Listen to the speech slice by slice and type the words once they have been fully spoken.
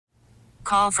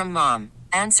call from mom.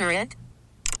 Answer it.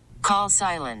 Call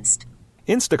silenced.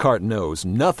 Instacart knows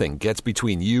nothing gets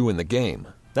between you and the game.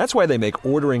 That's why they make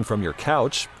ordering from your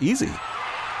couch easy.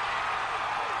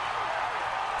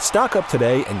 Stock up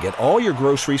today and get all your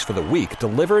groceries for the week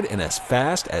delivered in as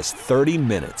fast as 30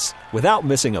 minutes without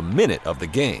missing a minute of the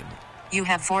game. You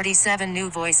have 47 new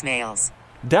voicemails.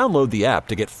 Download the app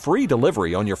to get free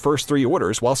delivery on your first 3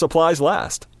 orders while supplies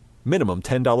last. Minimum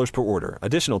 $10 per order.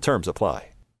 Additional terms apply.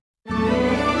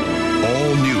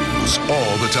 All news,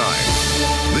 all the time.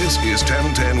 This is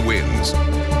 1010 Wins.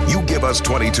 You give us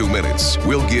 22 minutes,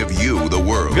 we'll give you the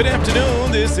world. Good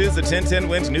afternoon. This is the 1010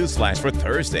 Wins News Flash for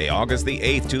Thursday, August the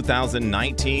 8th,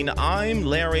 2019. I'm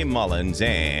Larry Mullins,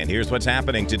 and here's what's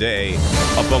happening today.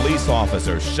 A police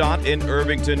officer shot in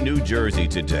Irvington, New Jersey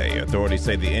today. Authorities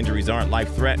say the injuries aren't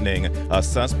life-threatening. A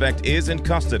suspect is in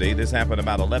custody. This happened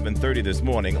about 11:30 this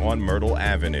morning on Myrtle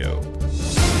Avenue.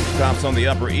 Cops on the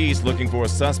Upper East looking for a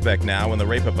suspect now in the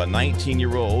rape of a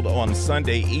 19-year-old on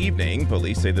Sunday evening.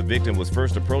 Police say the victim was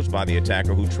first approached by the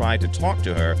attacker who tried to talk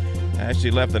to her as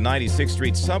she left the 96th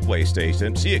Street subway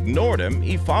station. She ignored him.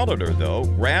 He followed her, though,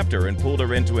 grabbed her, and pulled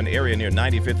her into an area near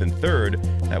 95th and 3rd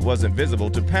that wasn't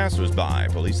visible to passersby.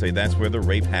 Police say that's where the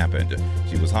rape happened.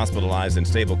 She was hospitalized in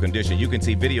stable condition. You can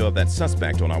see video of that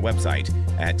suspect on our website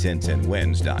at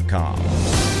 1010wins.com.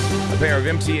 A pair of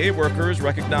MTA workers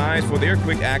recognized for their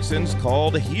quick actions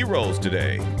called heroes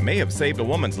today may have saved a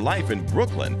woman's life in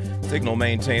Brooklyn. Signal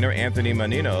maintainer Anthony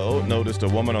Manino noticed a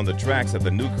woman on the tracks at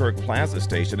the Newkirk Plaza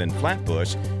station in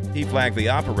Flatbush. He flagged the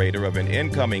operator of an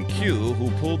incoming queue who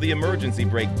pulled the emergency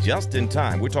brake just in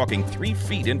time. We're talking 3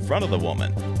 feet in front of the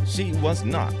woman. She was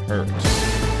not hurt.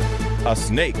 A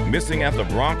snake missing at the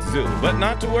Bronx Zoo, but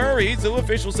not to worry. Zoo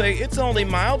officials say it's only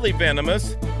mildly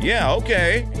venomous. Yeah,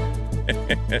 okay.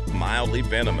 Mildly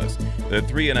venomous. The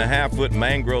 3.5-foot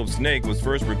mangrove snake was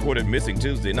first reported missing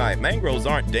Tuesday night. Mangroves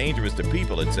aren't dangerous to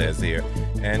people, it says here,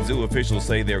 and zoo officials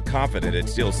say they're confident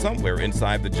it's still somewhere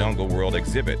inside the Jungle World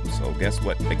exhibit. So guess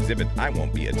what exhibit I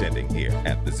won't be attending here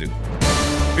at the zoo.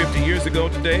 50 years ago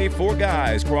today, 4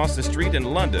 guys crossed the street in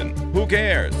London. Who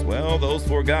cares? Well, those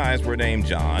 4 guys were named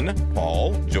John,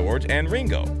 Paul, George, and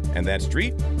Ringo, and that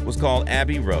street was called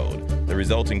Abbey Road. The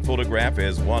resulting photograph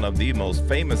is one of the most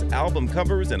famous album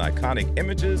covers and iconic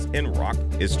images in rock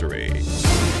history.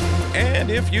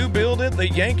 And if you build it, the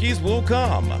Yankees will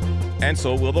come. And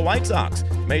so will the White Sox.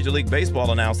 Major League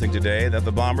Baseball announcing today that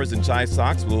the Bombers and Chi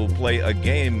Sox will play a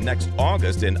game next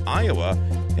August in Iowa.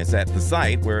 It's at the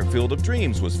site where Field of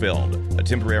Dreams was filmed. A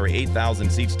temporary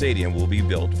 8,000-seat stadium will be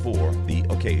built for the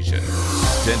occasion.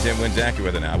 1010 Wins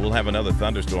AccuWeather now. We'll have another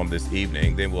thunderstorm this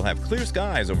evening. Then we'll have clear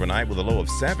skies overnight with a low of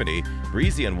 70.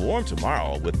 Breezy and warm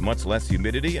tomorrow with much less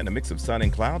humidity and a mix of sun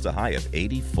and clouds, a high of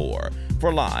 84.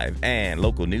 For live and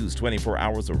local news 24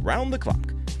 hours around the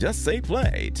clock, just say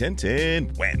play.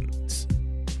 1010 Wins.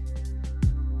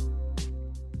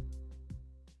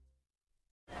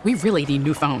 We really need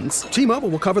new phones. T-Mobile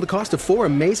will cover the cost of 4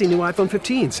 amazing new iPhone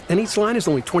 15s, and each line is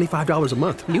only $25 a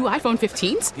month. New iPhone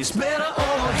 15s? It's better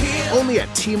over here. Only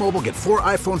at T-Mobile, get 4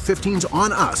 iPhone 15s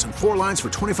on us and 4 lines for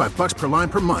 $25 per line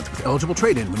per month with eligible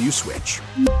trade-in when you switch.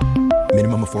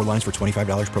 Minimum of 4 lines for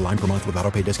 $25 per line per month with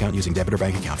autopay discount using debit or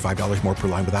bank account. $5 more per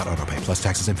line without autopay, plus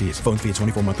taxes and fees. Phone fee at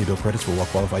 24 monthly bill credits for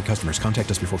well-qualified customers. Contact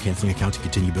us before canceling account to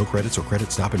continue bill credits or credit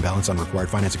stop and balance on required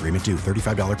finance agreement due.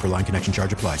 $35 per line connection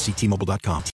charge applies. See T-Mobile.com.